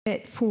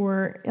it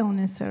for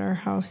illness at our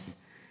house,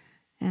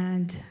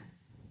 and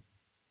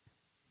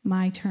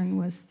my turn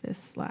was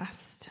this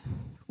last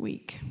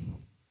week.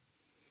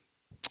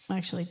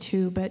 Actually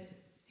 2, but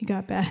it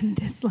got bad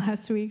this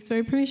last week, so I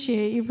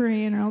appreciate you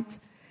praying, or else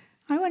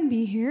I wouldn't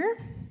be here.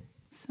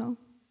 So,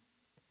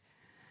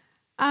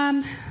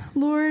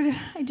 Lord,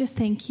 I just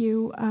thank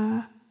you.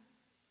 I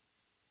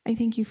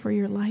thank you for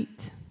your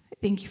light. I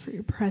thank you for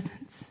your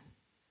presence.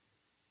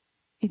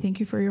 I thank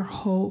you for your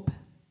hope.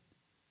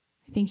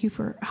 I thank you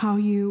for how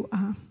you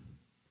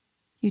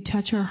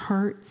touch our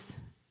hearts,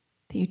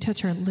 that you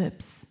touch our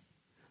lips.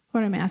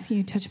 Lord, I'm asking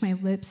you to touch my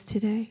lips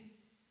today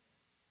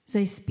as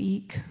I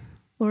speak.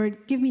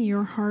 Lord, give me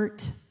your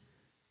heart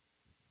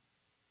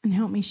and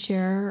help me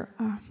share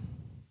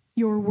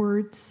your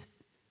words.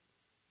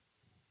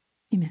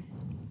 Amen.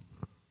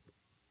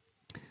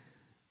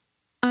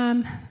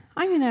 I'm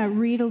going to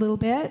read a little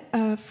bit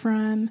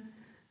from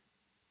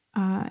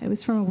it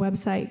was from a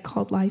website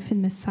called Life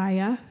in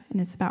Messiah,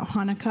 and it's about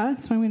Hanukkah.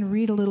 So I'm going to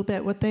read a little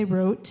bit what they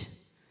wrote.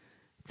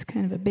 It's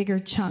kind of a bigger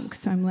chunk,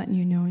 so I'm letting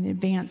you know in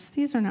advance.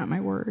 These are not my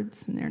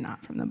words, and they're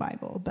not from the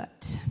Bible,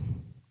 but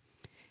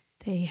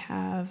they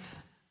have...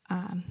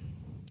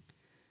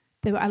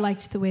 I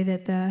liked the way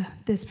that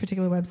this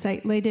particular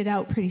website laid it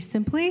out pretty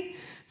simply.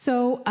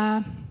 So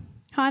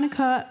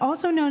Hanukkah,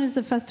 also known as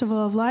the Festival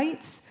of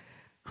Lights,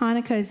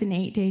 Hanukkah is an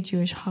 8-day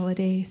Jewish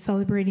holiday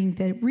celebrating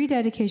the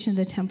rededication of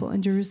the temple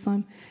in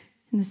Jerusalem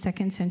in the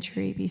 2nd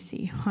century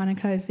BC.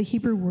 Hanukkah is the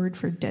Hebrew word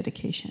for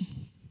dedication.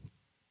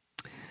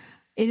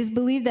 It is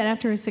believed that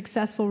after a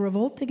successful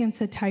revolt against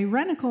a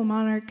tyrannical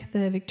monarch,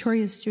 the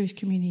victorious Jewish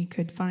community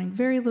could find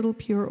very little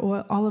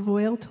pure olive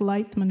oil to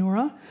light the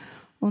menorah,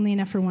 only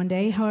enough for one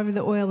day. However,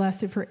 the oil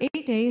lasted for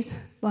 8 days,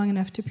 long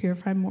enough to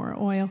purify more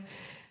oil.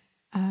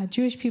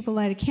 Jewish people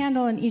light a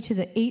candle on each of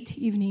the 8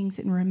 evenings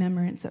in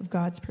remembrance of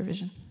God's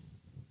provision.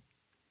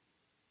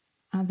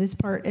 This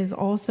part is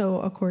also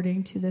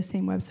according to the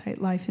same website,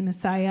 Life in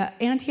Messiah.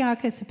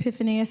 Antiochus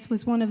Epiphanes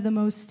was one of the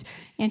most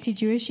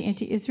anti-Jewish,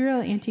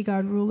 anti-Israel,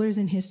 anti-God rulers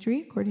in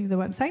history, according to the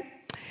website.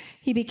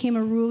 He became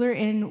a ruler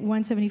in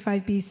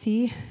 175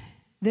 BC.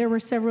 There were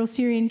several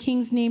Syrian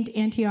kings named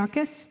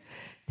Antiochus.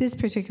 This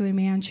particular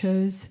man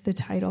chose the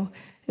title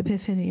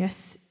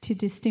Epiphanes to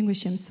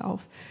distinguish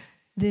himself.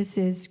 This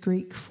is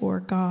Greek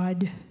for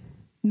God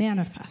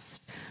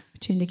manifest,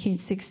 which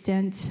indicates the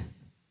extent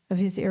of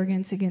his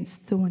arrogance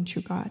against the one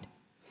true God.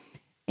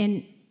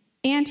 In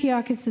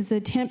Antiochus'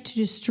 attempt to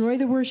destroy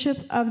the worship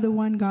of the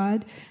one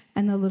God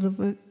and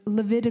the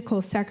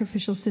Levitical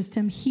sacrificial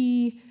system,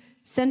 he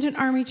sent an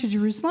army to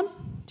Jerusalem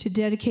to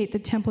dedicate the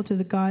temple to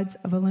the gods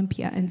of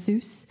Olympia and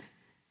Zeus.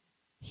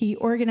 He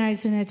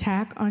organized an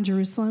attack on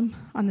Jerusalem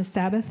on the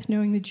Sabbath,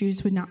 knowing the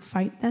Jews would not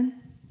fight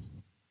then.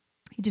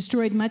 He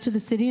destroyed much of the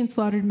city and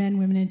slaughtered men,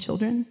 women, and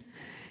children.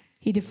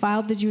 He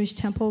defiled the Jewish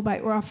temple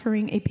by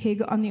offering a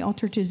pig on the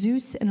altar to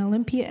Zeus and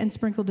Olympia and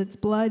sprinkled its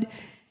blood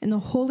in the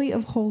Holy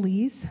of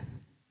Holies.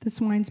 The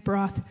swine's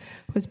broth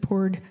was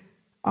poured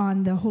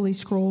on the holy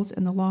scrolls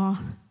and the law.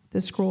 The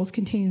scrolls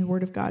containing the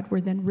word of God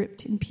were then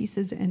ripped in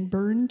pieces and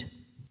burned.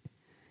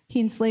 He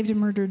enslaved and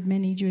murdered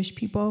many Jewish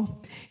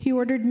people. He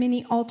ordered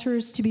many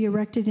altars to be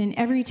erected in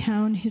every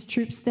town. His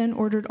troops then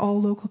ordered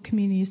all local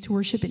communities to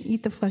worship and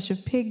eat the flesh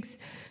of pigs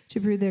to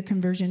prove their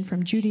conversion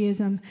from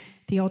Judaism.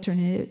 The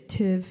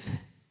alternative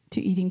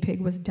to eating pig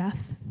was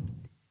death.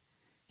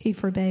 He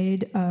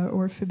forbade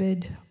all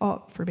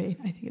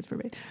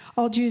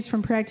Jews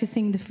from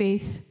practicing the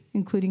faith,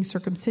 including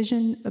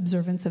circumcision,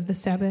 observance of the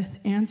Sabbath,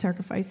 and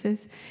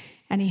sacrifices.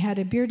 And he had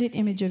a bearded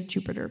image of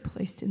Jupiter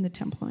placed in the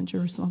temple in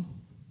Jerusalem.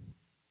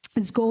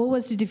 His goal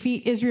was to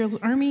defeat Israel's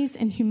armies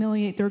and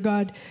humiliate their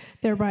God,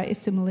 thereby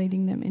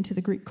assimilating them into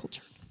the Greek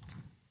culture.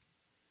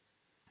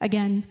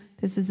 Again,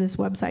 this is this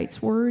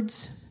website's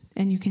words,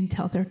 and you can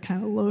tell they're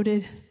kind of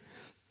loaded.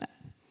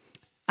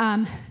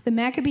 The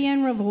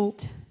Maccabean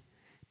revolt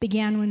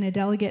began when a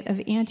delegate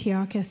of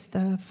Antiochus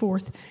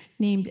IV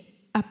named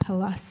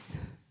Apelles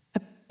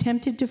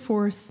attempted to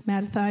force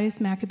Mattathias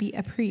Maccabee,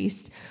 a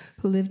priest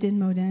who lived in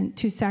Modin,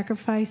 to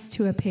sacrifice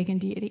to a pagan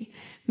deity.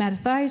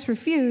 Mattathias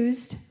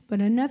refused, but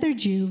another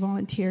Jew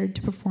volunteered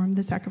to perform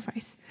the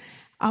sacrifice.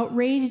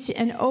 Outraged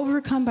and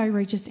overcome by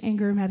righteous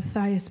anger,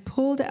 Mattathias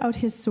pulled out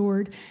his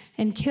sword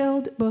and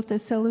killed both the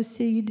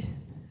Seleucid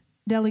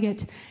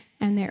delegate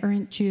and the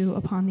errant Jew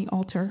upon the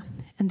altar,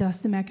 and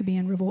thus the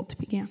Maccabean revolt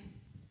began.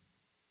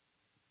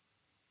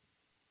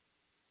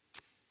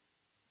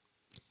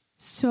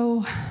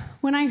 So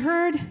when I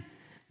heard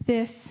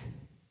this,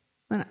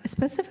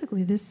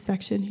 specifically this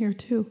section here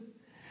too,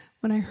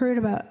 when I heard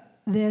about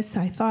this,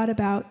 I thought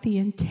about the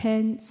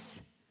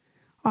intense,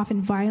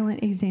 often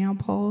violent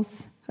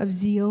examples of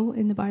zeal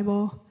in the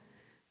Bible.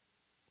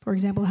 For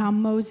example, how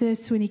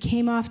Moses, when he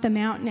came off the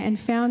mountain and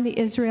found the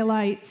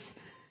Israelites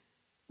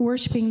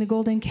worshiping the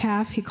golden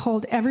calf, he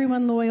called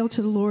everyone loyal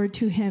to the Lord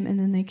to him, and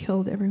then they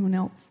killed everyone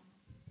else.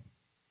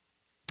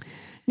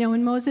 Now,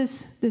 when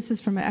Moses, this is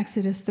from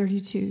Exodus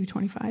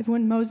 32:25,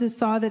 when Moses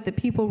saw that the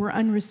people were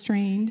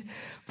unrestrained,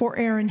 for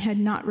Aaron had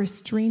not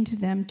restrained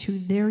them to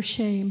their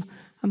shame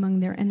among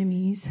their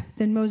enemies.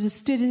 Then Moses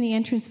stood in the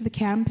entrance of the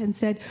camp and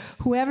said,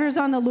 "Whoever is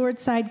on the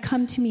Lord's side,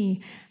 come to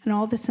me." And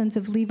all the sons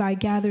of Levi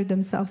gathered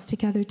themselves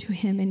together to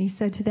him. And he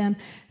said to them,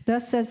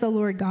 "Thus says the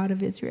Lord God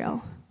of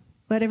Israel,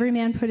 let every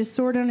man put his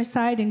sword on his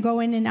side and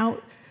go in and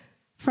out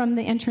from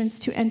the entrance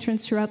to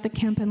entrance throughout the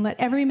camp, and let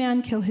every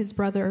man kill his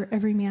brother,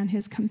 every man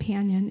his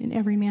companion, and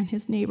every man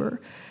his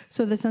neighbor."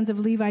 So the sons of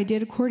Levi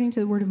did according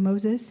to the word of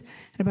Moses,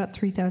 and about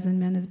 3,000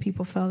 men of the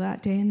people fell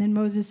that day. And then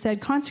Moses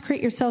said,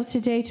 "Consecrate yourselves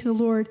today to the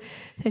Lord,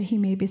 that he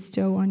may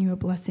bestow on you a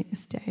blessing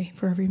this day,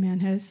 for every man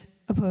has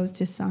opposed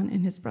his son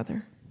and his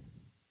brother."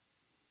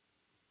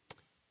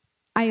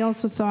 I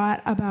also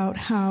thought about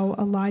how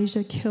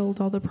Elijah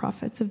killed all the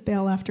prophets of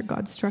Baal after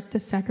God struck the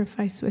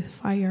sacrifice with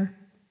fire.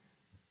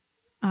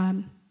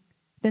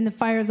 Then the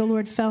fire of the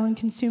Lord fell and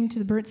consumed to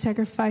the burnt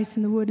sacrifice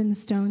and the wood and the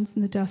stones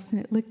and the dust,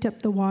 and it licked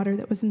up the water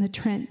that was in the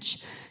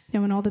trench.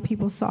 Now when all the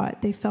people saw it,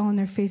 they fell on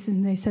their faces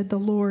and they said, "The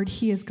Lord,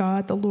 he is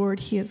God. The Lord,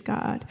 he is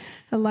God."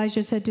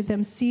 Elijah said to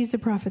them, "Seize the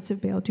prophets of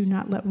Baal. Do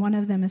not let one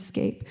of them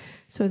escape."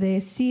 So they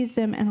seized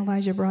them, and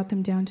Elijah brought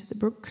them down to the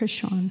brook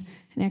Kyhn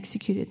and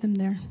executed them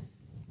there.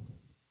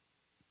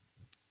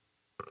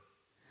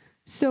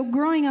 So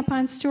growing up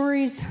on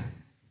stories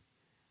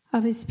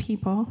of his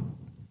people,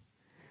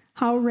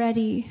 how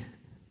ready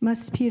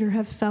must Peter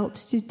have felt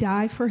to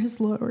die for his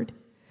Lord?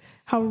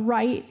 How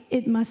right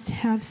it must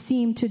have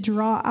seemed to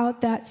draw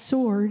out that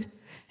sword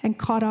and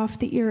cut off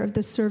the ear of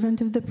the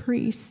servant of the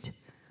priest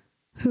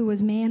who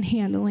was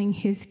manhandling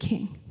his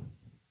king.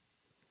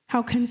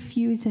 How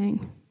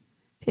confusing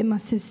it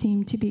must have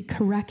seemed to be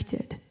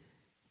corrected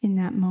in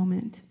that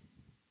moment.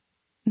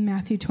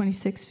 Matthew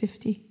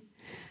 26:50.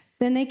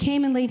 Then they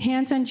came and laid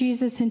hands on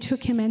Jesus and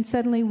took him, and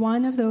suddenly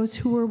one of those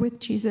who were with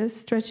Jesus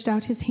stretched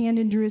out his hand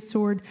and drew his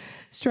sword,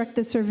 struck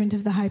the servant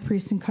of the high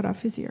priest, and cut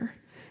off his ear.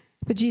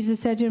 But Jesus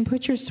said to him,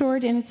 "Put your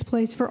sword in its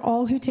place, for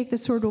all who take the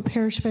sword will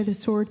perish by the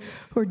sword.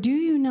 Or do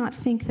you not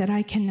think that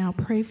I can now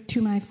pray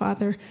to my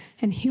Father,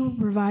 and he will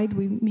provide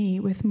me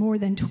with more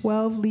than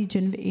 12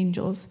 legion of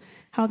angels?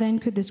 How then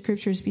could the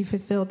scriptures be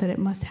fulfilled that it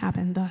must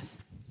happen thus?"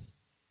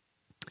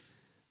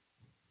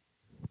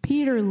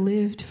 Peter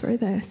lived for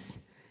this.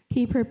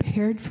 He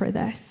prepared for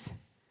this.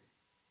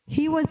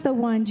 He was the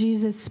one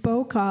Jesus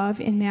spoke of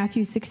in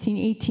Matthew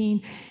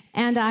 16:18.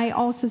 "And I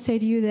also say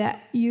to you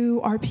that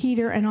you are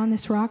Peter, and on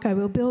this rock I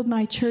will build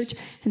my church,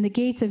 and the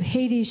gates of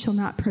Hades shall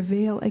not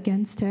prevail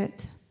against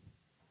it."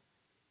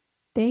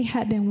 They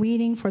had been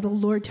waiting for the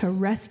Lord to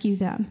rescue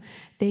them.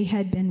 They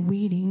had been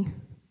waiting.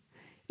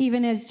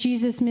 Even as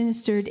Jesus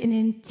ministered in an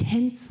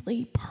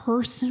intensely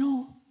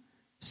personal,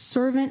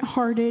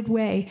 servant-hearted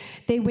way,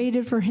 they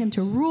waited for him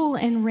to rule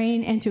and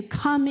reign and to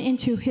come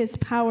into his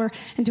power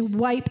and to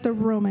wipe the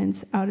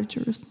Romans out of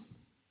Jerusalem.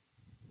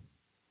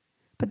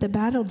 But the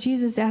battle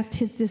Jesus asked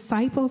his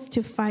disciples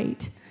to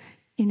fight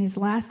in his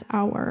last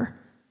hour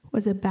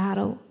was a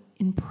battle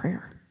in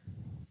prayer.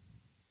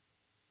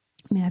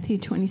 Matthew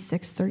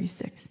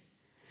 26:36.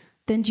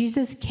 Then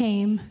Jesus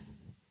came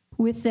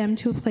with them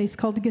to a place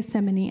called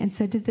Gethsemane and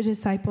said to the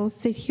disciples,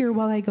 "Sit here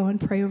while I go and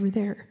pray over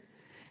there."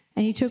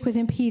 And he took with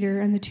him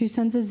Peter and the two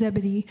sons of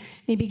Zebedee,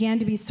 and he began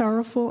to be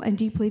sorrowful and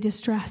deeply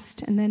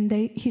distressed. And then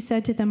he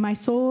said to them, "My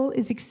soul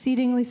is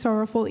exceedingly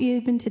sorrowful,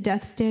 even to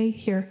death. Stay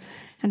here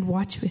and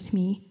watch with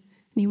me."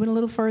 And he went a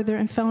little further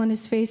and fell on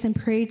his face and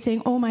prayed,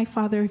 saying, "Oh, my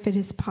Father, if it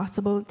is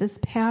possible,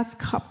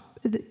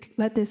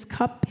 let this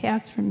cup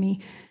pass from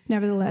me.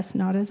 Nevertheless,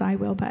 not as I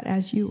will, but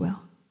as you will."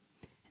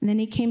 And then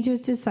he came to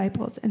his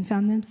disciples and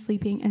found them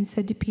sleeping and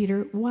said to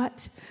Peter,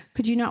 "What?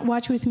 Could you not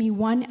watch with me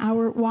 1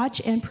 hour? Watch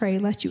and pray,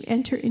 lest you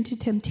enter into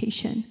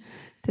temptation.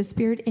 The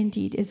spirit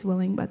indeed is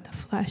willing, but the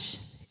flesh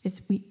is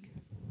weak."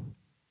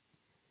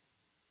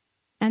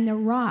 And the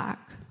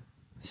rock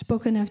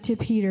spoken of to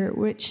Peter,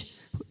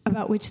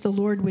 about which the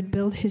Lord would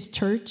build his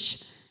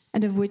church,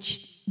 and of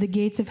which the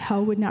gates of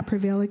hell would not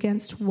prevail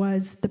against,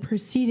 was the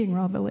preceding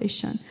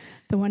revelation,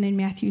 the one in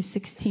Matthew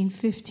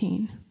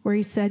 16:15, where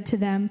he said to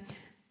them,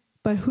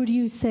 "But who do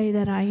you say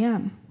that I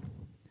am?"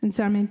 And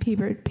Simon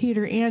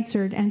Peter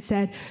answered and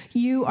said,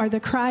 "You are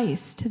the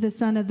Christ, the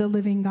Son of the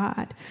living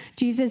God."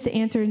 Jesus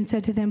answered and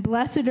said to them,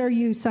 "Blessed are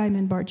you,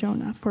 Simon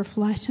Bar-Jonah, for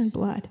flesh and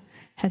blood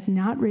has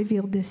not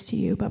revealed this to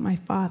you, but my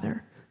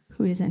Father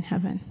who is in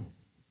heaven."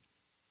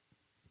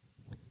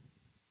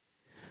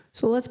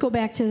 So let's go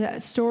back to the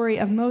story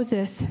of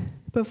Moses.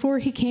 Before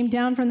he came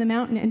down from the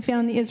mountain and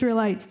found the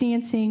Israelites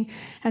dancing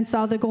and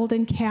saw the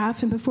golden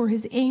calf, and before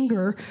his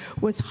anger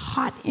was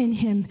hot in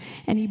him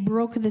and he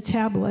broke the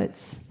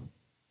tablets,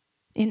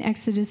 in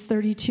Exodus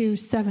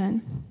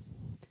 32:7,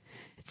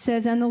 it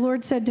says, "And the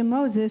Lord said to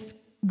Moses,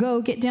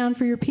 Go, get down,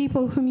 for your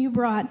people whom you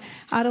brought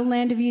out of the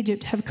land of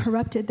Egypt have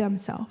corrupted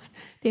themselves.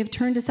 They have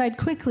turned aside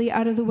quickly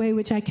out of the way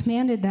which I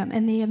commanded them,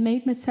 and they have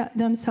made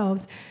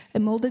themselves a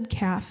molded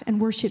calf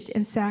and worshipped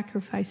and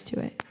sacrificed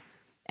to it,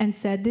 and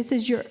said, This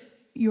is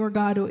your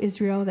God, O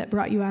Israel, that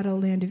brought you out of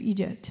the land of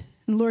Egypt."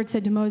 And the Lord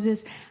said to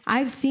Moses,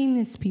 "I've seen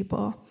this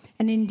people,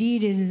 and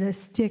indeed it is a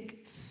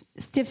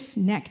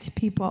stiff-necked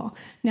people.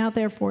 Now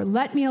therefore,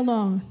 let me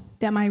alone,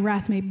 that my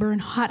wrath may burn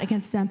hot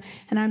against them,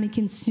 and I may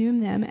consume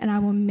them, and I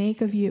will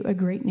make of you a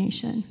great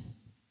nation.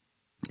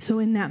 So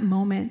in that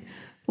moment,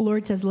 the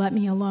Lord says, let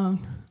me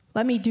alone.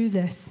 Let me do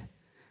this.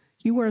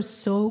 You are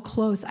so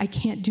close. I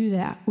can't do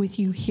that with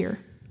you here.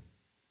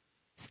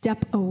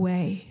 Step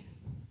away.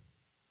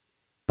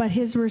 But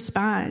his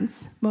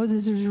response,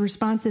 Moses'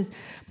 response is,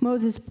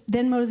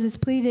 Moses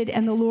pleaded,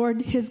 and the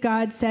Lord his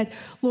God said,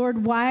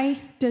 Lord,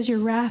 why does your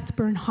wrath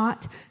burn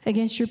hot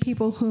against your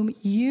people whom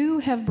you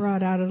have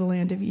brought out of the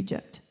land of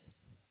Egypt?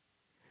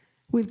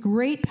 With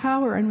great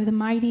power and with a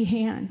mighty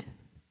hand.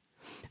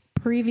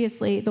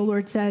 Previously, the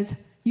Lord says,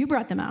 you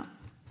brought them out.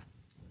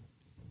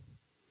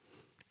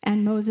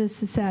 And Moses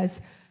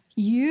says,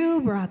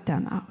 you brought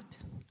them out.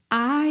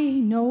 I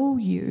know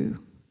you.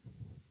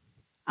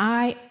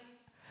 I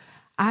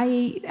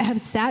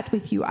have sat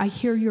with you. I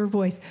hear your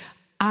voice.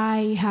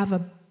 I have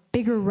a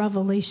bigger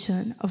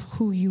revelation of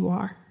who you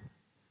are.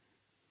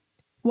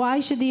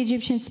 Why should the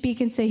Egyptians speak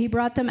and say, he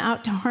brought them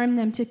out to harm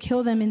them, to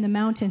kill them in the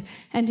mountain,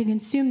 and to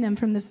consume them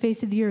from the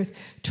face of the earth?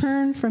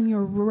 Turn from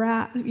your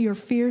wrath, your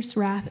fierce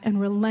wrath, and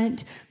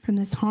relent from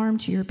this harm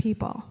to your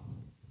people.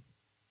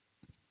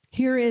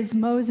 Here is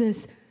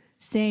Moses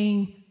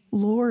saying,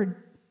 Lord,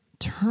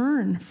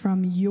 turn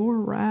from your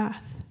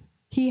wrath.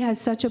 He has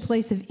such a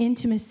place of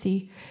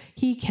intimacy.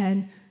 He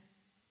can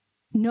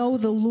know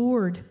the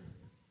Lord's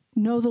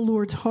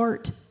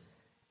heart,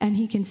 and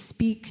he can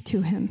speak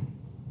to him.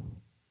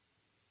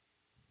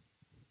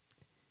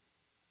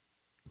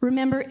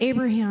 Remember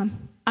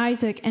Abraham,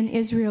 Isaac, and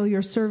Israel,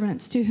 your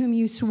servants, to whom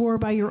you swore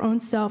by your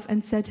own self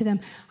and said to them,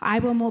 I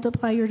will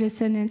multiply your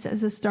descendants as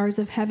the stars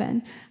of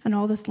heaven, and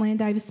all this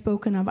land I have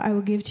spoken of I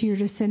will give to your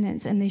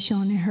descendants, and they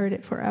shall inherit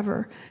it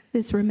forever.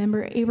 This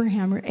remember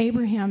Abraham.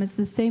 Abraham is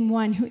the same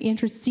one who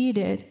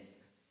interceded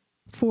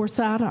for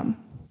Sodom,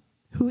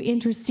 who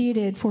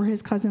interceded for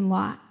his cousin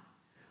Lot,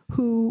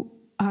 who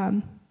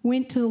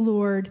went to the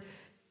Lord,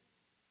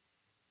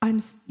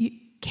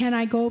 can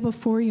I go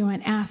before you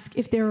and ask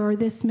if there are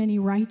this many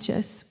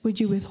righteous, would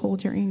you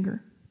withhold your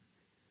anger?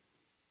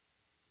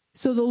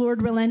 So the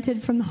Lord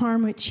relented from the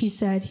harm which he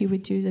said he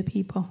would do the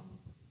people.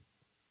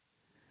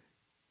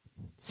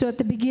 So at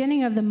the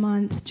beginning of the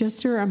month,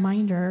 just a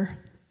reminder,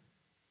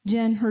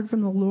 Jen heard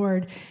from the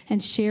Lord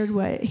and shared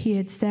what he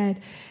had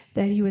said,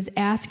 that he was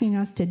asking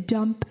us to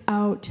dump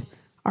out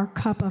our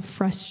cup of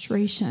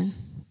frustration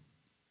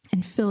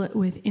and fill it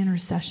with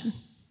intercession.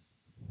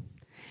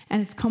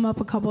 And it's come up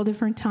a couple of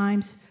different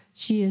times.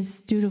 She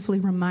has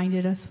dutifully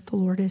reminded us what the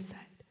Lord has said.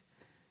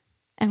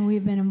 And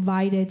we've been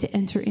invited to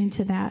enter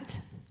into that.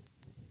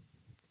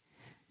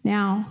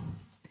 Now,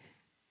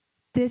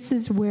 this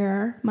is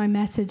where my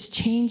message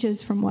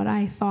changes from what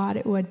I thought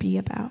it would be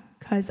about.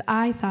 Because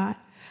I thought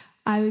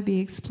I would be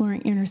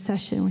exploring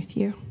intercession with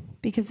you.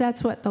 Because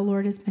that's what the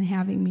Lord has been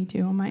having me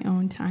do on my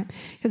own time.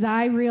 Because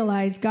I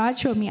realized, God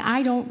showed me,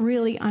 I don't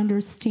really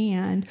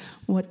understand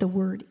what the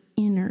word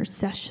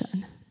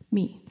intercession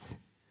means.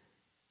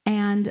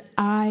 And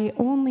I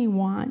only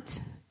want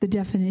the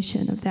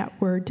definition of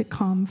that word to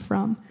come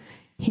from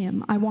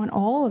him. I want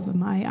all of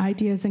my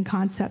ideas and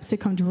concepts to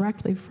come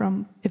directly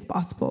from, if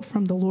possible,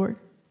 from the Lord.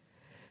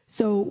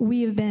 So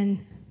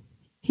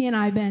he and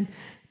I have been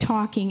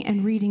talking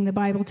and reading the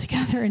Bible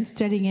together and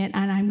studying it,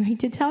 and I'm going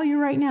to tell you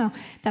right now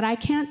that I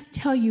can't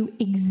tell you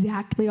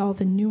exactly all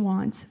the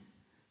nuance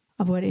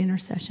of what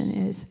intercession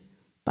is,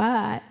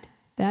 but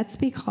that's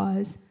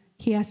because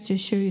he has to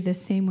show you the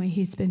same way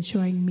he's been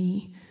showing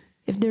me.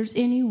 If there's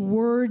any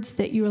words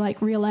that you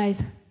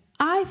realize,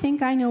 I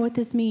think I know what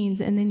this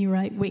means, and then you're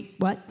like, wait,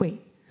 what? Wait.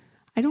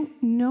 I don't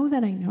know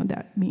that I know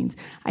that means.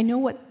 I know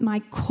what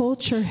my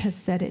culture has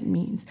said it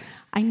means.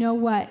 I know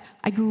what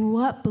I grew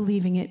up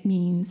believing it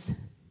means.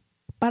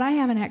 But I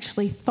haven't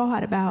actually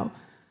thought about,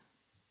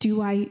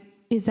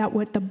 is that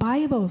what the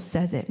Bible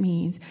says it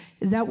means?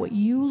 Is that what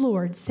you,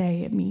 Lord,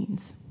 say it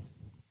means?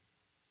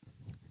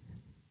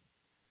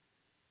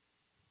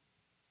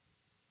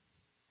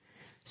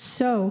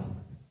 So,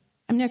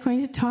 I'm not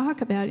going to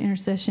talk about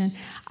intercession.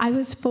 I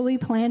was fully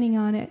planning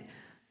on it.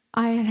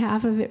 I had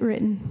half of it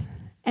written.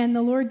 And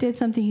the Lord did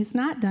something he's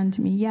not done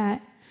to me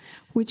yet,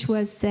 which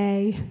was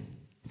say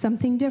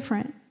something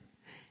different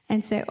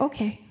and say,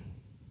 okay,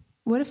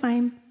 what if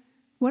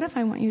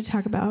I want you to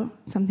talk about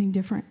something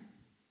different?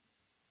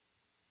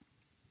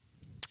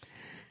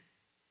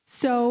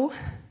 So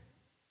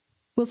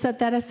we'll set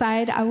that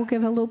aside. I will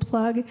give a little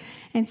plug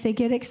and say,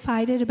 get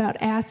excited about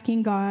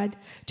asking God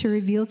to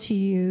reveal to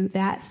you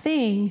that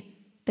thing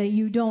that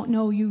you don't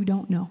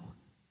know.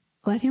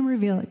 Let him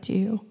reveal it to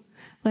you.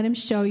 Let him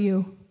show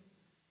you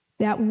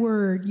that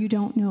word you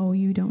don't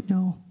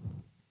know.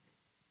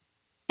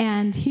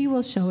 And he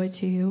will show it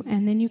to you,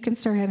 and then you can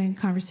start having a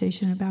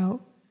conversation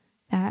about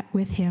that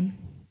with him.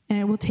 And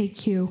it will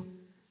take you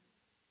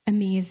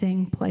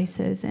amazing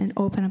places and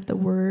open up the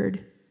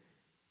word.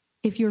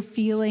 If you're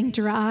feeling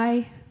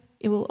dry,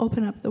 it will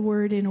open up the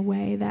word in a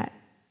way that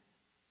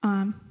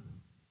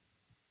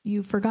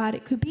you forgot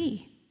it could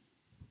be.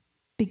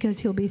 because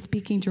he'll be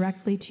speaking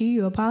directly to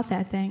you about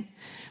that thing.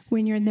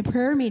 When you're in the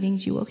prayer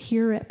meetings, you will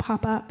hear it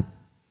pop up.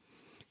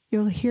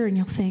 You'll hear and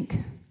you'll think,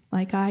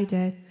 like I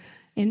did.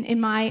 In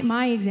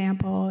my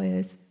example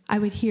is, I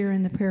would hear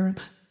in the prayer room,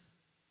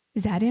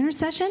 is that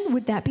intercession?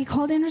 Would that be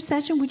called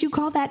intercession? Would you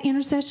call that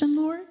intercession,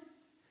 Lord?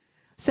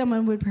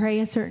 Someone would pray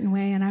a certain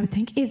way, and I would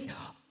think,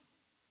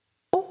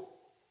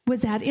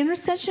 was that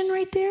intercession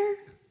right there?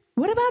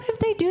 What about if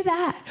they do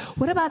that?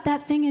 What about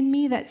that thing in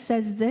me that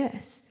says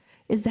this?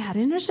 Is that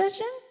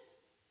intercession?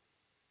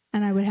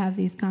 And I would have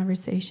these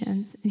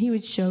conversations, and he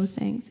would show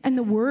things. And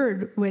the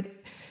word would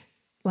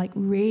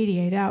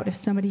radiate out. If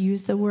somebody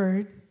used the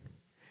word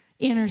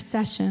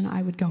intercession,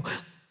 I would go,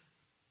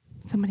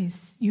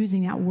 somebody's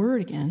using that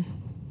word again.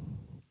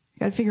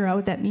 Got to figure out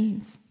what that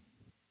means.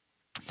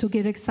 So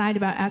get excited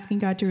about asking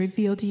God to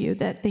reveal to you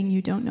that thing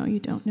you don't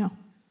know.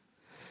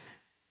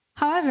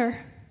 However,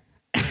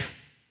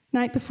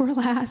 night before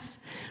last,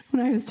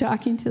 when I was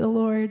talking to the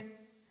Lord,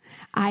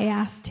 I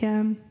asked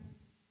him,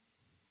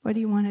 what do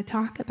you want to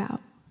talk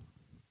about?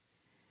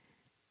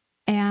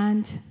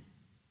 And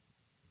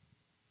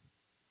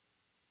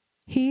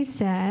he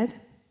said,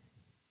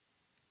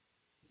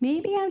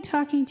 maybe I'm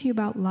talking to you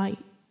about light.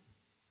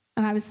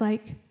 And I was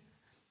like,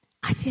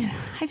 I did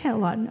a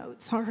lot of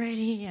notes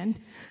already, and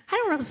I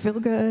don't really feel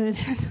good.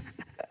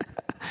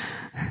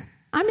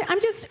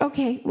 I'm just,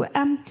 okay,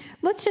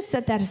 let's just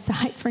set that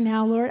aside for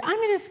now, Lord.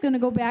 I'm just going to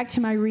go back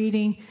to my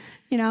reading.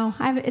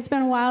 It's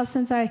been a while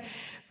since I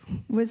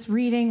was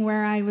reading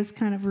where I was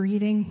kind of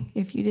reading.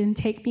 If you didn't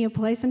take me a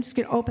place, I'm just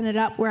going to open it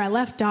up where I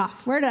left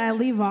off. Where did I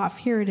leave off?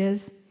 Here it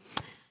is.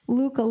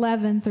 Luke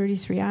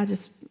 11:33. I'll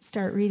just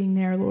start reading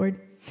there, Lord.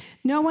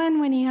 No one,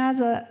 when he has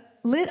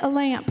lit a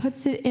lamp,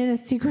 puts it in a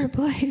secret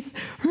place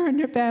or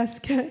under a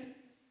basket,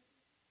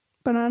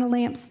 but on a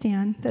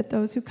lampstand, that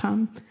those who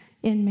come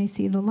in may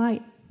see the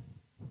light.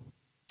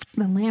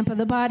 The lamp of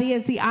the body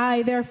is the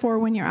eye. Therefore,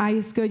 when your eye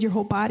is good, your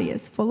whole body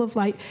is full of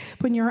light.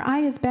 When your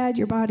eye is bad,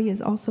 your body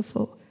is also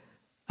full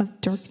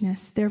of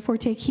darkness. Therefore,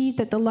 take heed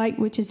that the light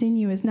which is in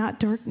you is not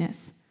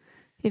darkness.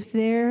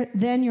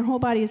 Then your whole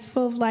body is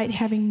full of light,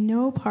 having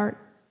no part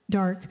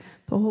dark,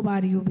 the whole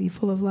body will be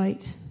full of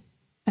light,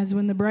 as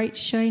when the bright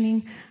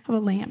shining of a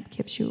lamp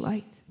gives you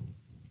light.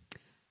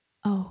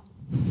 Oh,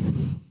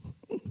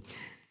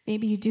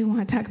 maybe you do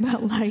want to talk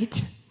about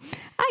light.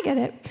 I get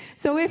it.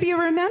 So if you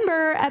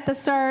remember at the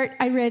start,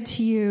 I read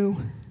to you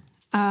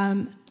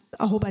a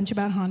whole bunch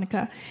about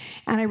Hanukkah,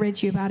 and I read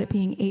to you about it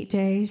being 8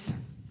 days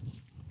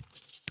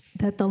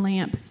that the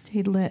lamp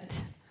stayed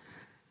lit.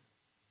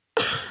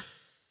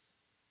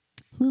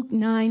 Luke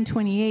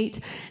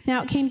 9:28.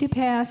 Now it came to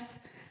pass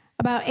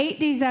about 8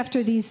 days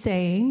after these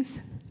sayings,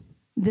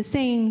 the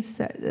sayings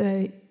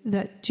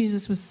that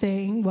Jesus was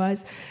saying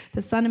was,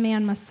 the Son of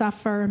Man must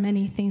suffer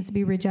many things, to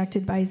be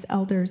rejected by his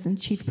elders and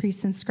chief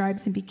priests and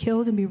scribes, and be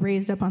killed and be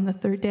raised up on the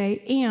third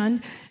day.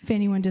 And if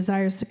anyone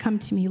desires to come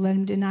to me, let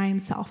him deny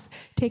himself,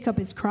 take up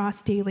his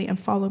cross daily, and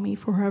follow me.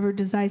 For whoever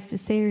desires to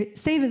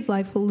save his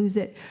life will lose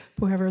it.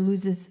 Whoever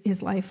loses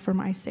his life for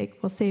my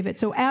sake will save it.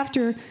 So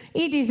 8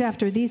 days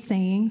after these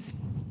sayings,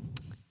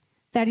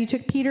 that he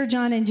took Peter,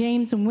 John, and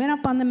James and went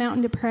up on the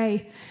mountain to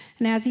pray.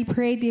 And as he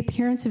prayed, the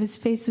appearance of his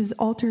face was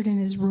altered, and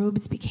his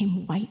robes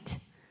became white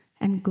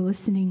and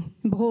glistening.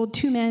 And behold,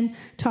 2 men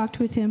talked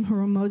with him, who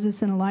were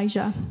Moses and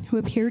Elijah, who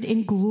appeared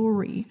in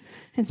glory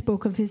and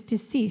spoke of his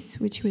decease,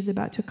 which he was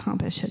about to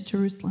accomplish at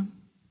Jerusalem.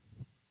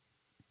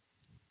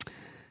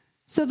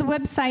 So the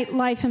website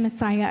Life in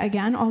Messiah,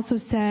 again, also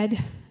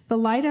said, the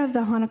light of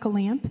the Hanukkah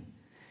lamp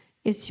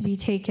is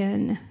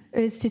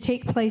to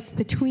take place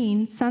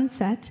between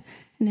sunset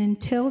and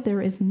until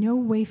there is no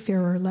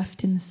wayfarer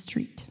left in the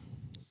street.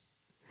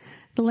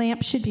 The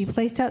lamp should be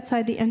placed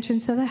outside the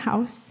entrance of the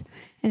house,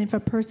 and if a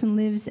person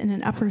lives in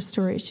an upper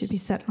story, it should be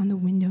set on the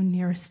window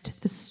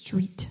nearest the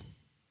street.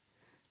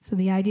 So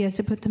the idea is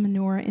to put the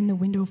menorah in the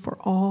window for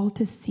all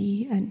to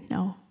see and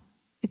know.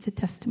 It's a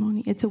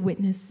testimony. It's a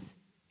witness.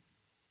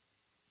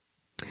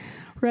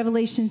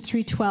 Revelation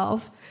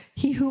 3:12,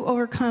 he who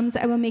overcomes,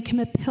 I will make him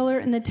a pillar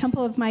in the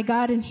temple of my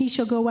God, and he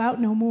shall go out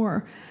no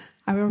more.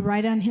 I will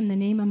write on him the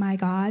name of my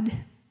God,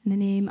 and the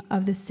name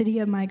of the city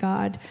of my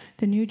God,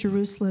 the new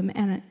Jerusalem,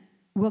 and it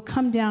will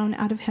come down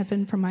out of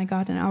heaven from my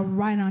God, and I'll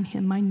write on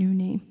him my new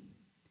name.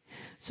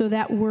 So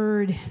that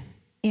word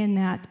in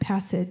that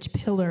passage,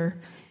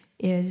 pillar,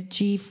 is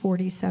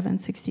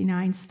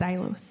G4769,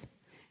 stylos.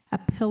 A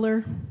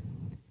pillar,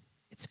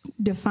 it's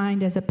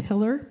defined as a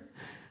pillar,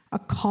 a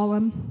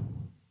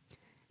column,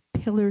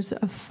 pillars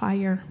of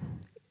fire.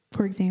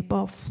 For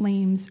example,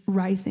 flames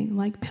rising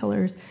like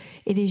pillars.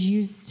 It is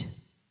used,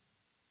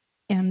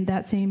 and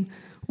that same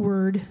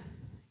word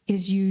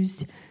is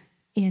used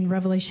in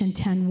Revelation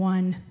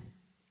 10:1.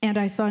 And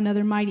I saw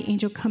another mighty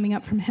angel coming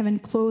up from heaven,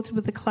 clothed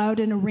with a cloud,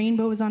 and a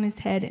rainbow was on his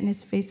head, and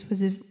his face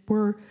was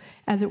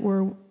as it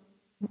were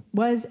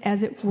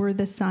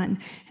the sun,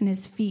 and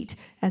his feet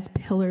as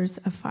pillars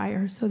of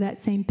fire. So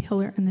that same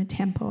pillar in the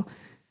temple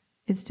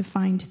is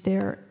defined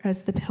there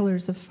as the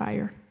pillars of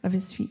fire of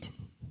his feet.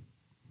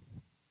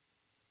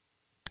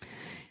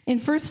 In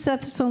 1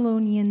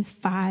 Thessalonians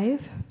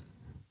 5,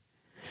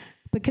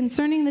 but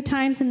concerning the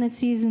times and the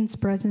seasons,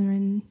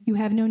 brethren, you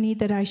have no need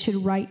that I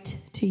should write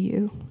to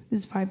you.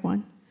 This is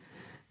 5:1.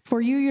 For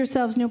you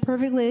yourselves know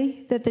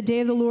perfectly that the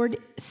day of the Lord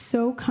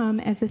so come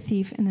as a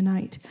thief in the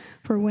night.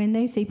 For when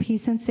they say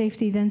peace and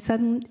safety, then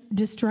sudden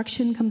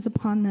destruction comes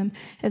upon them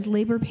as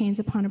labor pains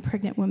upon a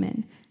pregnant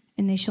woman,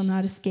 and they shall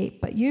not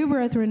escape. But you,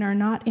 brethren, are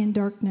not in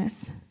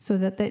darkness, so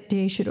that that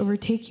day should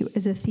overtake you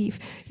as a thief.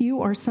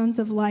 You are sons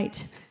of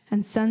light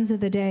and sons of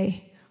the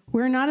day.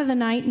 We're not of the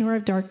night nor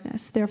of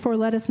darkness. Therefore,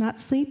 let us not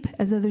sleep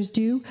as others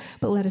do,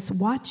 but let us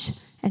watch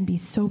and be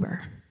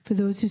sober. For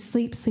those who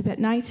sleep, sleep at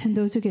night, and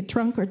those who get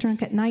drunk are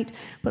drunk at night.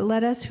 But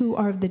let us who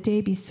are of the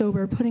day be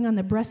sober, putting on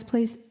the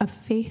breastplate of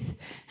faith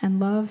and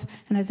love,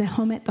 and as a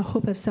helmet the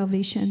hope of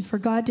salvation. For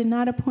God did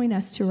not appoint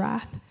us to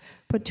wrath,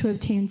 but to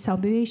obtain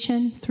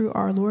salvation through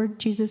our Lord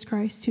Jesus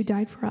Christ, who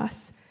died for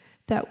us,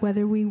 that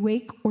whether we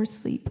wake or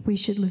sleep, we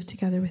should live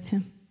together with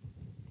him.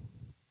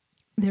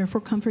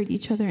 Therefore, comfort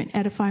each other and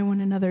edify one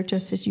another,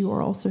 just as you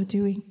are also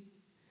doing.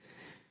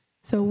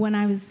 So when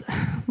I was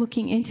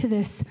looking into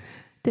this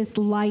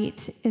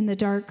light in the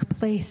dark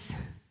place,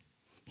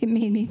 it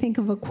made me think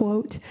of a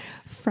quote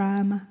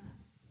from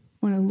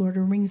one of the Lord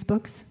of the Rings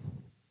books,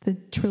 the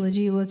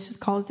trilogy. Let's just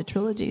call it the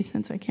trilogy,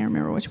 since I can't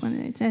remember which one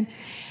it's in,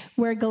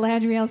 where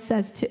Galadriel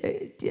says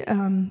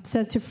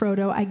to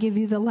Frodo, I give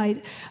you the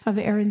light of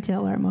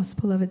Arendelle, our most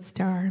beloved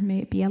star. May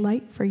it be a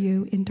light for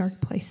you in dark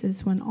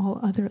places when all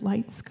other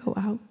lights go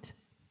out.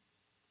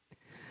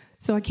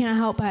 So I can't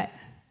help but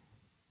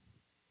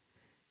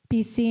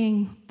be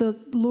seeing the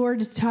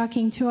Lord is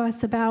talking to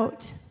us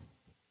about,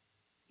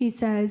 he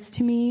says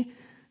to me,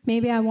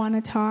 maybe I want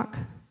to talk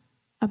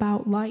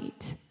about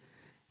light.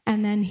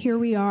 And then here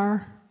we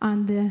are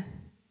on the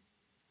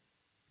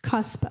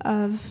cusp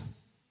of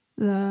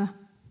the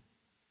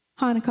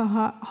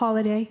Hanukkah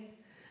holiday,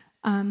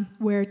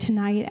 where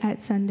tonight at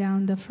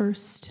sundown the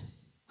first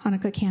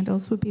Hanukkah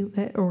candles would be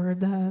lit, or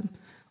the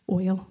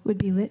oil would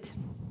be lit.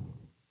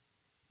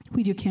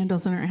 We do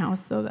candles in our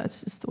house, so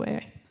that's just the way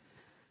I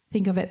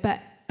think of it.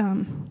 But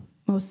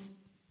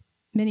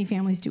many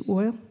families do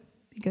oil,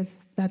 because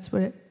that's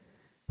what it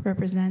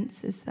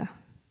represents, is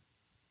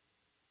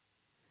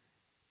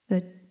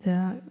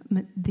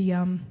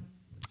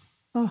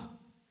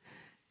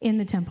in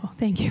the temple.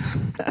 Thank you.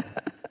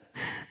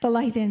 The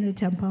light in the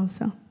temple.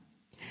 So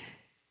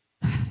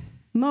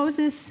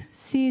Moses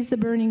sees the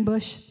burning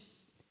bush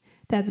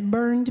that's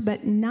burned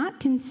but not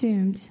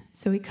consumed,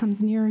 so he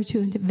comes nearer to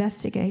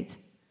investigate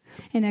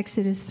in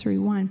Exodus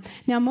 3:1.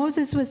 Now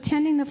Moses was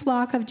tending the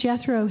flock of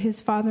Jethro,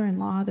 his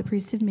father-in-law, the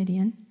priest of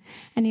Midian,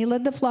 and he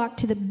led the flock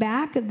to the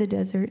back of the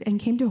desert and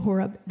came to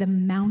Horeb, the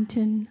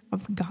mountain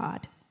of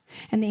God.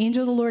 And the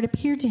angel of the Lord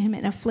appeared to him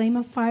in a flame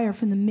of fire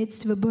from the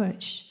midst of a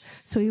bush.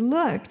 So he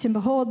looked, and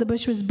behold, the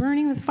bush was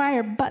burning with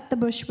fire, but the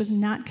bush was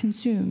not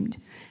consumed.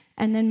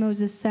 And then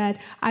Moses said,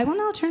 I will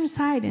now turn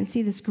aside and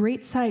see this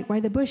great sight, why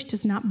the bush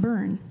does not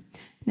burn.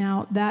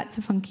 Now, that's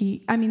a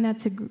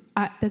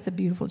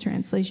beautiful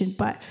translation,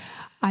 but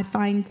I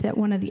find that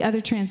one of the other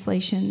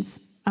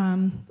translations,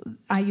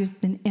 I used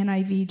the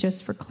NIV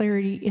just for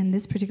clarity in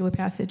this particular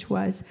passage,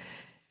 was,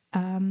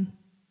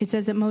 it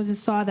says that Moses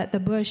saw that the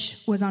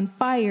bush was on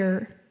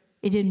fire,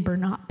 it didn't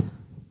burn up.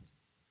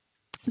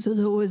 So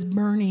though it was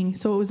burning,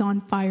 so it was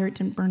on fire, it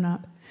didn't burn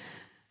up.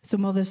 So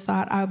Moses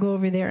thought, I'll go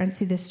over there and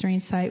see this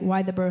strange sight,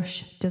 why the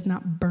bush does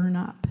not burn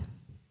up.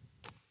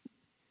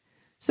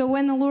 So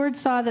when the Lord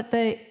saw that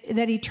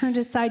he turned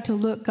aside to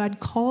look, God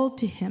called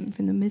to him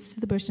from the midst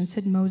of the bush and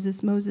said,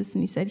 Moses, Moses.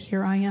 And he said,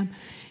 here I am.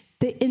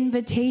 The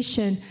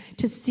invitation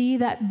to see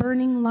that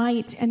burning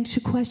light and to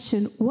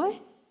question, what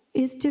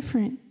is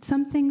different?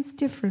 Something's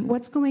different.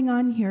 What's going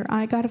on here?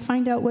 I got to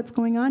find out what's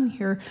going on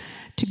here,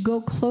 to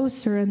go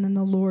closer. And then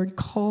the Lord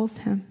calls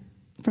him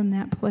from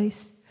that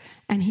place,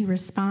 and he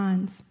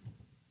responds.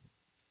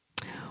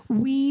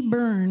 We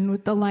burn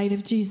with the light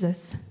of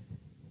Jesus.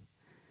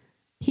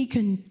 He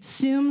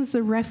consumes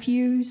the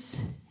refuse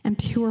and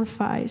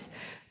purifies,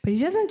 but he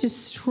doesn't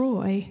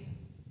destroy.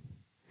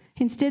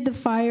 Instead, the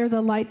fire, the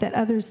light that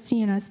others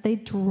see in us, they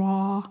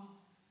draw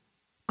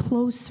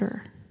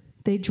closer.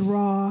 They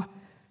draw,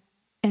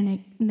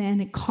 and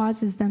then it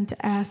causes them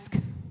to ask,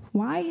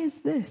 why is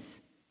this?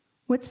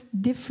 What's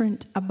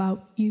different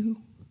about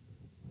you?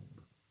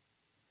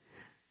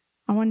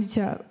 I wanted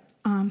to,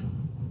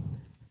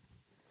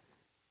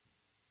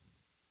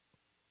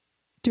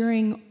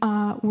 during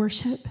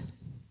worship,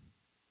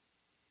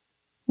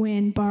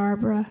 when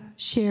Barbara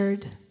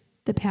shared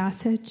the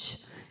passage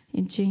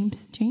in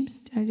James,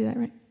 did I do that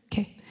right?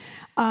 Okay.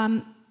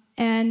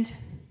 And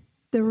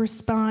the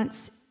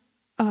response,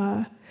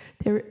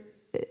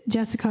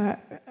 Jessica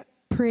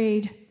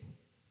prayed,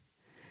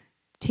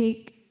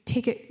 take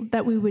it,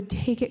 that we would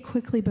take it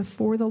quickly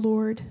before the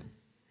Lord,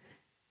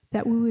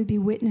 that we would be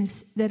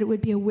witness, that it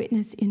would be a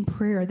witness in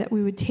prayer, that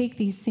we would take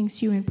these things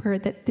to you in prayer,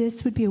 that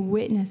this would be a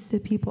witness to the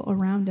people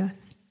around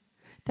us,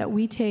 that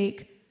we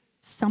take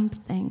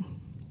something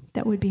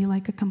that would be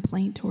like a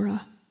complaint or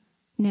a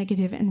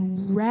negative.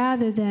 And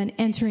rather than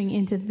entering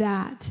into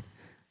that,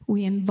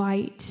 we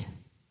invite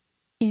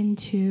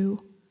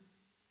into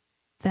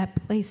that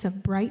place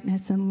of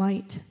brightness and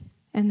light.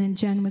 And then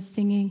Jen was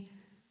singing,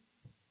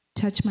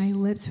 touch my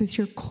lips with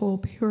your coal,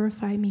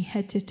 purify me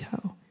head to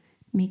toe,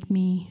 make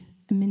me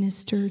a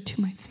minister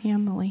to my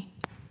family.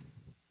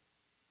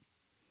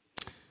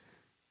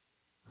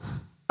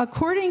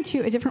 According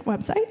to a different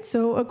website,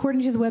 so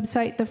according to the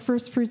website, the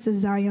First Fruits of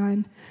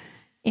Zion,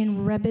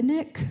 in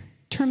rabbinic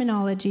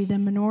terminology, the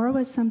menorah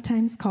was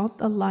sometimes called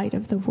the light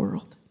of the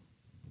world.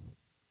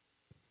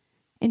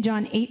 In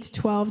John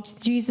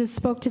 8:12, Jesus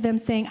spoke to them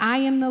saying, I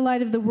am the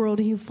light of the world.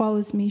 He who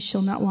follows me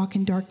shall not walk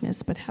in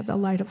darkness, but have the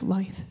light of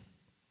life.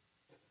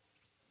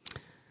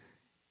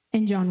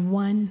 In John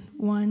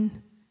 1:1,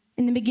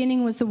 in the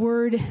beginning was the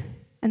Word,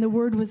 and the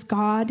Word was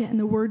God, and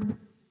the Word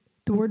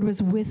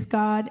was with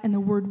God, and the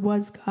Word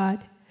was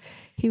God.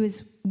 He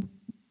was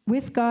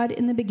with God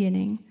in the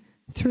beginning.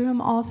 Through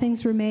him all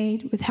things were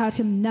made. Without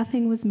him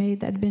nothing was made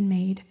that had been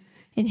made.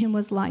 In him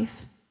was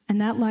life, and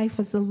that life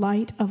was the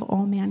light of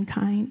all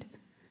mankind.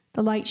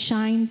 The light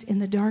shines in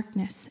the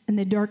darkness, and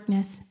the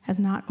darkness has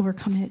not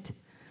overcome it.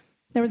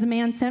 There was a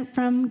man sent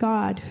from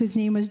God whose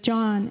name was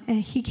John,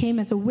 and he came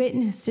as a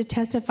witness to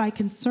testify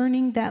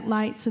concerning that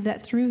light so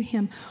that through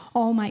him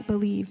all might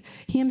believe.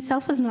 He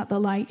himself was not the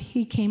light.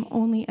 He came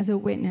only as a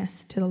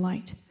witness to the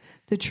light.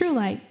 The true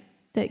light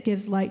that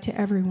gives light to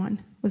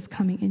everyone was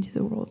coming into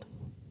the world.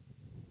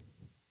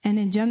 And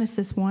in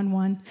Genesis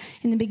 1:1,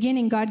 in the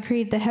beginning God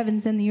created the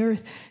heavens and the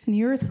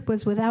earth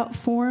was without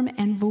form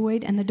and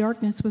void, and the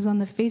darkness was on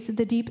the face of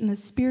the deep, and the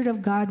Spirit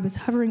of God was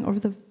hovering over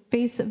the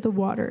face of the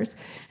waters.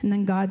 And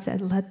then God said,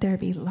 let there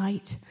be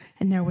light.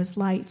 And there was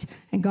light.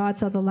 And God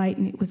saw the light,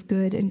 and it was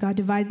good. And God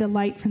divided the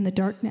light from the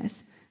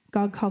darkness.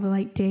 God called the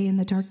light day, and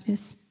the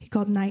darkness he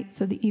called night.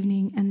 So the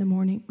evening and the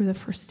morning were the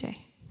first day.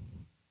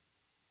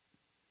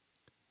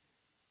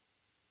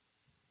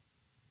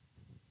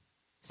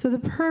 So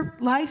the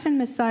Life in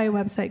Messiah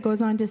website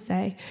goes on to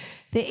say,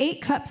 the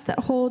 8 cups that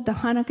hold the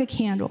Hanukkah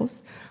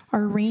candles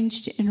are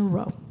arranged in a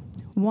row,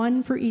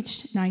 one for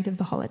each night of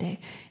the holiday.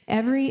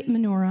 Every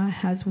menorah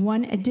has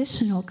one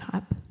additional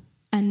cup,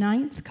 a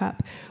 9th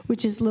cup,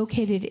 which is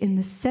located in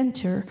the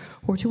center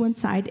or to one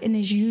side and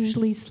is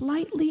usually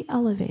slightly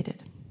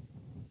elevated.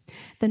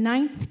 The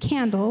 9th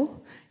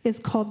candle is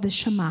called the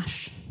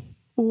shamash,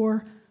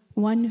 or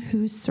one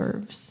who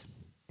serves.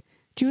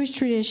 Jewish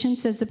tradition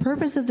says the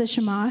purpose of the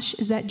shamash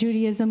is that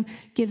Judaism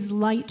gives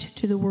light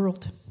to the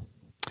world.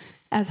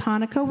 As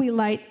Hanukkah, we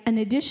light an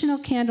additional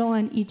candle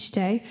on each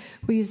day.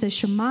 We use a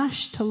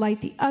shamash to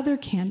light the other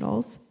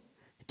candles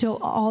until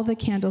all the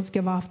candles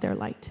give off their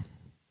light.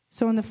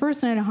 So on the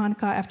first night of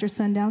Hanukkah after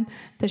sundown,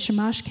 the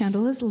shamash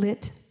candle is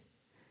lit,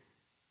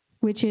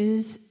 which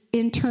is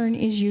in turn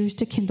is used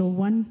to kindle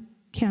one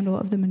candle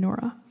of the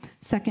menorah.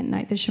 Second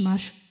night, the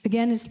shamash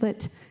again is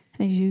lit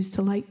and is used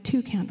to light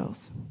 2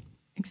 candles,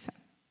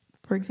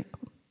 for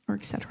example, or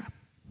etc.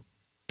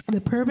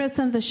 The purpose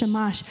of the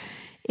shamash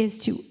is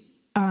to,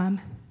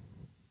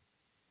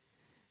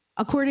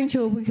 according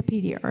to a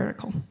Wikipedia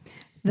article,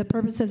 the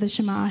purpose of the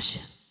shamash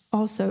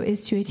also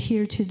is to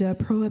adhere to the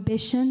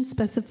prohibition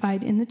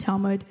specified in the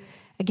Talmud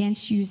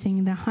against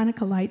using the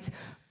Hanukkah lights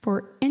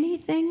for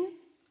anything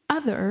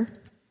other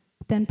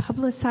than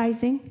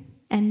publicizing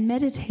and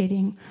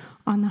meditating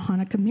on the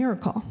Hanukkah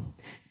miracle.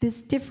 This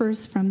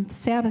differs from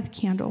Sabbath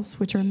candles,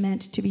 which are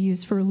meant to be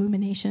used for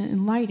illumination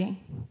and lighting.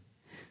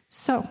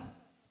 So,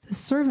 the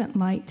servant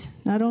light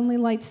not only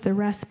lights the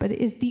rest, but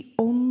is the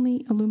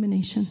only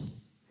illumination.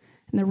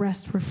 And the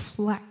rest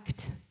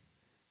reflect,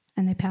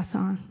 and they pass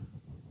on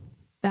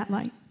that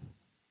light.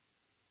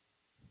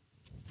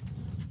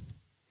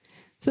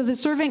 So the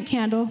servant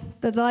candle,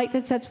 the light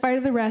that sets fire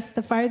to the rest,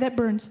 the fire that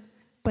burns,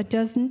 but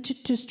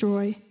doesn't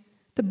destroy,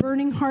 the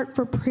burning heart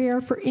for prayer,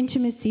 for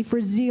intimacy,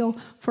 for zeal,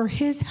 for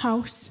his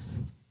house,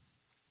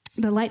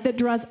 the light that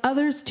draws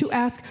others to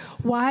ask,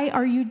 why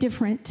are you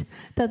different?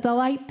 The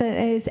light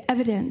that is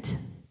evident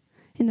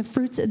in the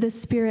fruits of the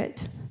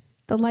Spirit,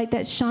 the light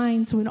that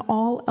shines when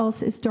all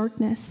else is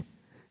darkness,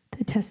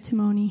 the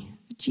testimony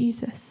of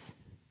Jesus,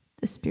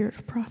 the spirit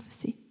of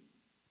prophecy.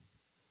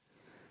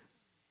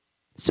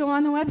 So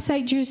on the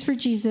website Jews for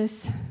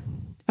Jesus,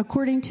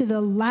 according to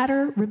the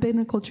latter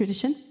rabbinical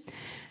tradition,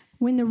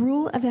 when the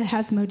rule of the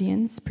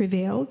Hasmoneans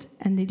prevailed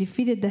and they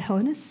defeated the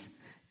Hellenists,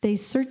 they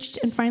searched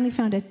and finally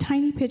found a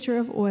tiny pitcher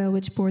of oil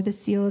which bore the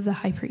seal of the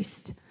high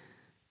priest.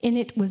 In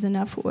it was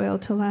enough oil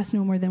to last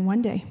no more than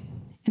 1 day,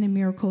 and a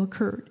miracle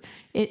occurred.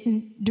 It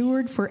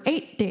endured for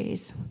 8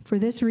 days. For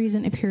this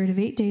reason, a period of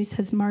 8 days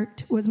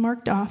was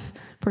marked off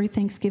for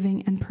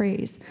thanksgiving and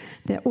praise.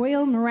 The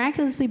oil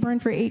miraculously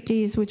burned for 8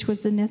 days, which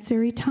was the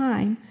necessary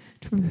time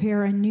to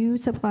prepare a new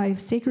supply of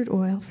sacred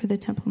oil for the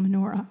temple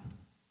menorah.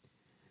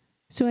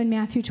 So in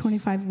Matthew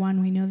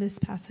 25:1, we know this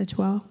passage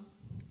well.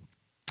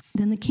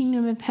 Then the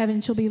kingdom of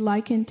heaven shall be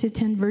likened to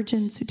 10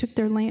 virgins who took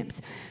their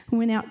lamps and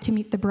went out to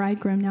meet the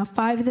bridegroom. Now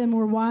 5 of them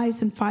were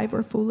wise and 5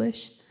 were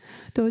foolish.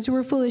 Those who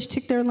were foolish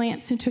took their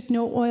lamps and took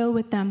no oil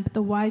with them, but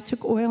the wise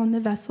took oil in the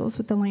vessels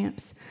with the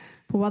lamps.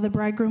 But while the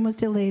bridegroom was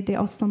delayed, they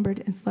all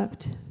slumbered and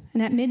slept.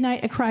 And at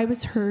midnight a cry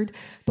was heard,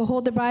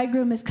 Behold, the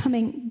bridegroom is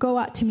coming, go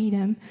out to meet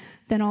him.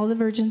 Then all the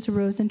virgins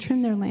arose and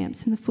trimmed their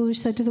lamps. And the foolish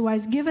said to the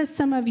wise, Give us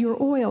some of your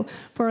oil,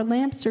 for our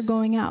lamps are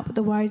going out. But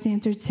the wise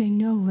answered, saying,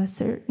 No, lest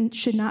there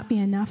should not be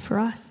enough for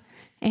us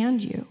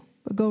and you.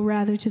 But go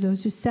rather to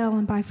those who sell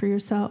and buy for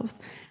yourselves.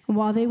 And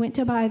while they went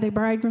to buy, the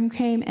bridegroom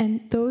came,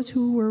 and those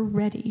who were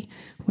ready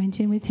went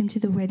in with him to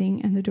the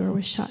wedding, and the door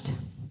was shut.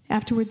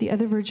 Afterward, the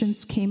other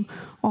virgins came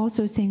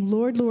also, saying,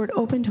 Lord, Lord,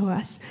 open to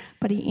us.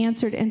 But he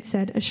answered and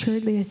said,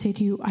 Assuredly, I say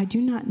to you, I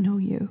do not know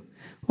you.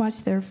 Watch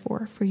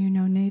therefore, for you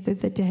know neither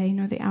the day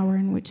nor the hour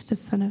in which the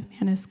Son of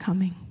Man is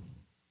coming.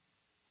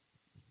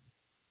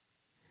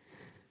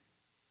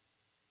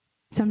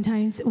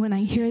 Sometimes when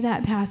I hear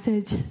that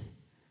passage,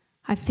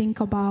 I think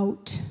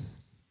about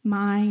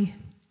my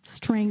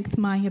strength,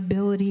 my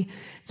ability.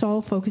 It's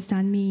all focused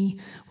on me,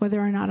 whether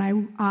or not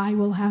I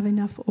will have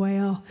enough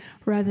oil,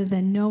 rather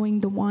than knowing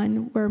the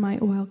one where my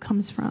oil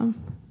comes from.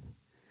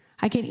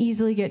 I can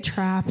easily get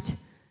trapped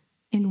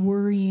in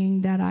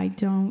worrying that I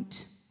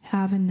don't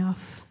have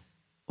enough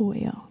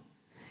oil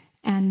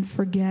and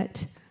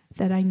forget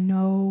that I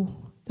know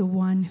the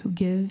one who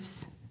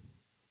gives.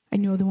 I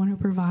know the one who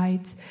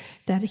provides,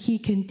 that he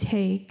can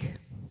take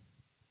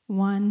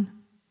one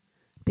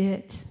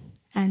bit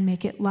and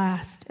make it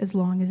last as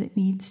long as it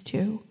needs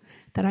to,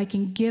 that I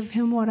can give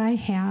him what I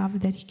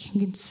have, that he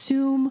can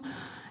consume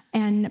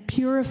and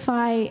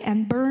purify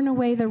and burn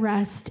away the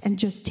rest and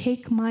just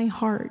take my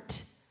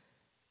heart.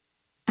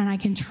 And I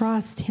can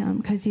trust him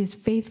because he is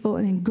faithful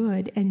and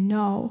good, and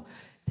know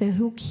that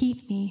he'll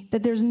keep me,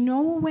 that there's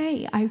no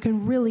way I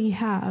can really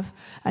have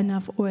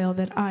enough oil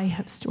that I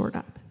have stored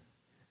up.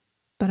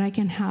 But I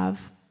can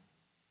have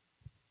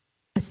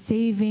a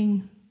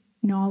saving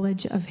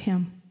knowledge of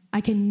him. I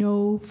can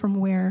know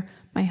from where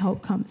my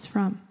help comes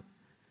from.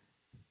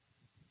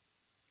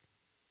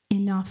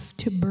 Enough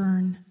to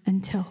burn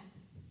until.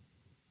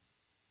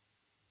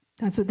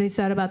 That's what they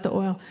said about the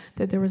oil,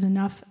 that there was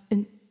enough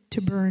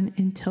to burn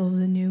until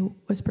the new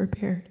was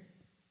prepared.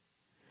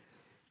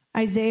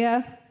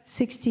 Isaiah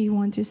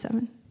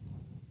 60:1-7.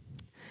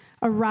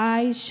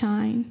 Arise,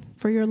 shine,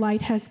 for your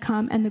light has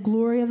come, and the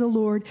glory of the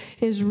Lord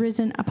is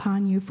risen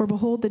upon you. For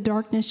behold, the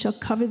darkness shall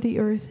cover the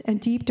earth,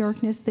 and deep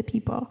darkness the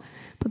people.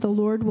 But the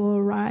Lord will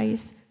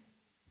arise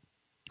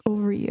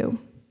over you,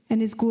 and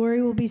his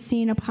glory will be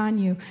seen upon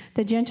you.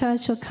 The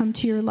Gentiles shall come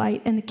to your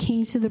light, and the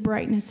kings to the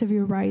brightness of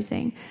your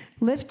rising.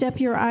 Lift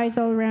up your eyes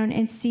all around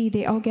and see,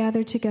 they all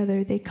gather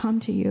together, they come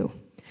to you.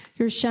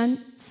 Your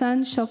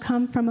son shall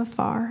come from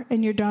afar,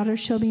 and your daughter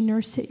shall be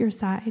nursed at your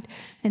side.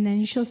 And then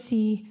you shall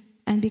see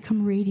and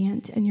become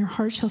radiant, and your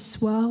heart shall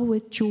swell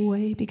with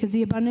joy, because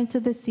the abundance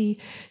of the sea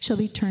shall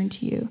be turned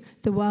to you.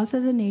 The wealth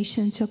of the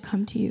nations shall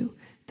come to you.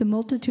 The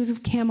multitude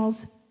of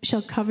camels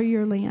shall cover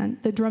your land.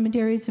 The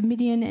dromedaries of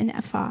Midian and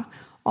Ephah,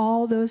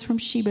 all those from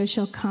Sheba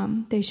shall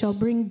come. They shall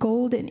bring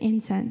gold and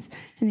incense,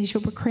 and they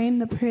shall proclaim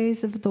the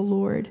praise of the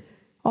Lord.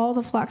 All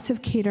the flocks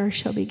of Kedar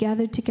shall be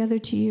gathered together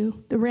to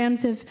you. The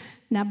rams of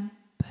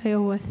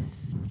Nabaioth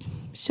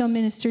shall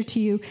minister to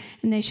you,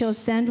 and they shall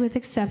ascend with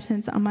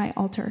acceptance on my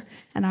altar,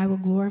 and I will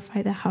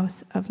glorify the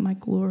house of my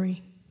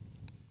glory.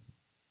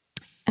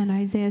 And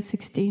Isaiah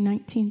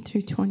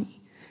 60:19-20.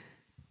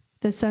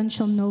 The sun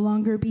shall no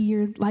longer be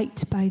your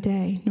light by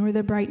day, nor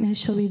the brightness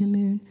shall the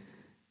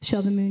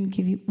moon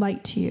give you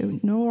light to you,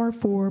 nor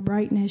for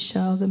brightness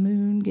shall the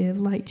moon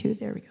give light to you.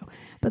 There we go.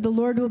 But the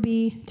Lord will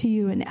be to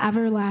you an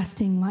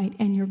everlasting light,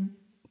 and your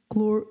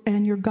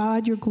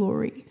God your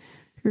glory.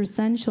 Your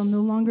sun shall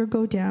no longer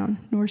go down,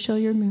 nor shall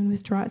your moon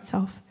withdraw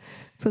itself.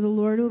 For the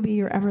Lord will be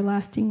your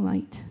everlasting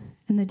light,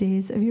 and the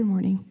days of your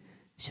mourning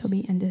shall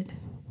be ended.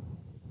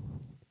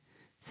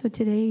 So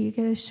today you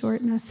get a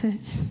short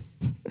message,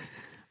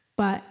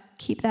 but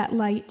keep that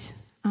light.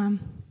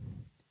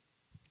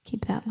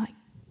 Keep that light.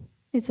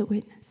 It's a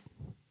witness.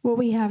 What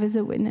we have is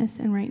a witness,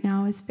 and right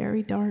now it's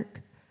very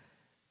dark.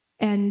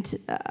 And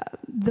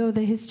though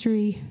the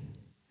history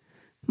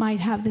might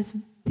have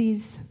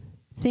these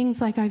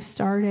things like I've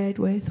started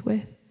with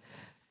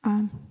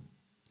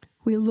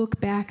we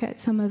look back at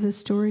some of the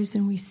stories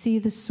and we see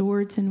the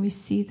swords and we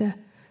see the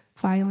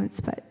violence,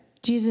 but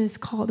Jesus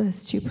called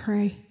us to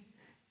pray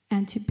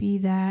and to be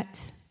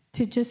that,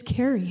 to just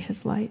carry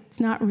his light. It's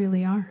not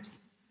really ours.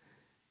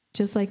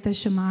 Just like the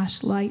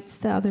Shamash lights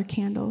the other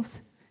candles,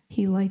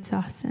 he lights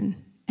us,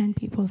 and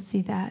people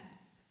see that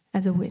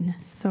as a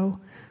witness. So,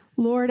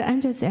 Lord,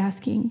 I'm just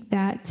asking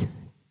that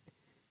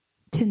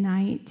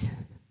tonight,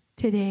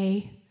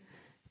 today,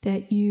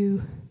 that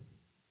you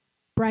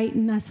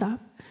brighten us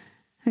up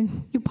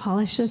and you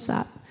polish us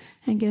up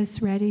and get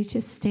us ready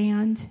to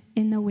stand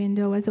in the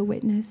window as a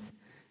witness,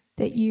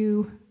 that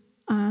you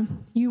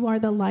are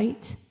the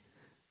light,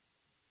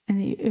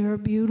 and you're a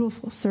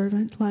beautiful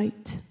servant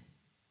light.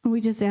 And we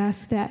just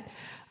ask that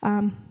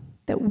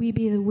we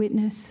be the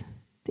witness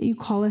that you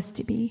call us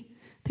to be,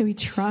 that we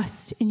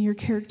trust in your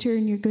character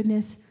and your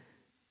goodness,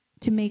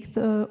 to make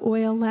the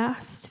oil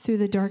last through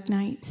the dark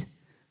night.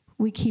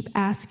 We keep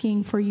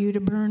asking for you to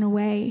burn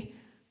away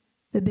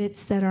the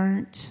bits that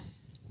aren't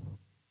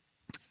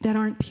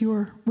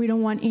pure. We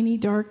don't want any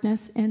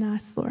darkness in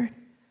us, Lord.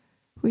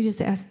 We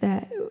just ask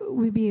that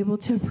we be able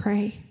to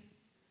pray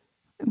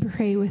and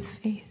pray with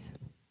faith.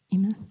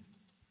 Amen.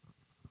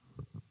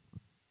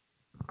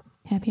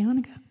 Happy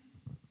Hanukkah.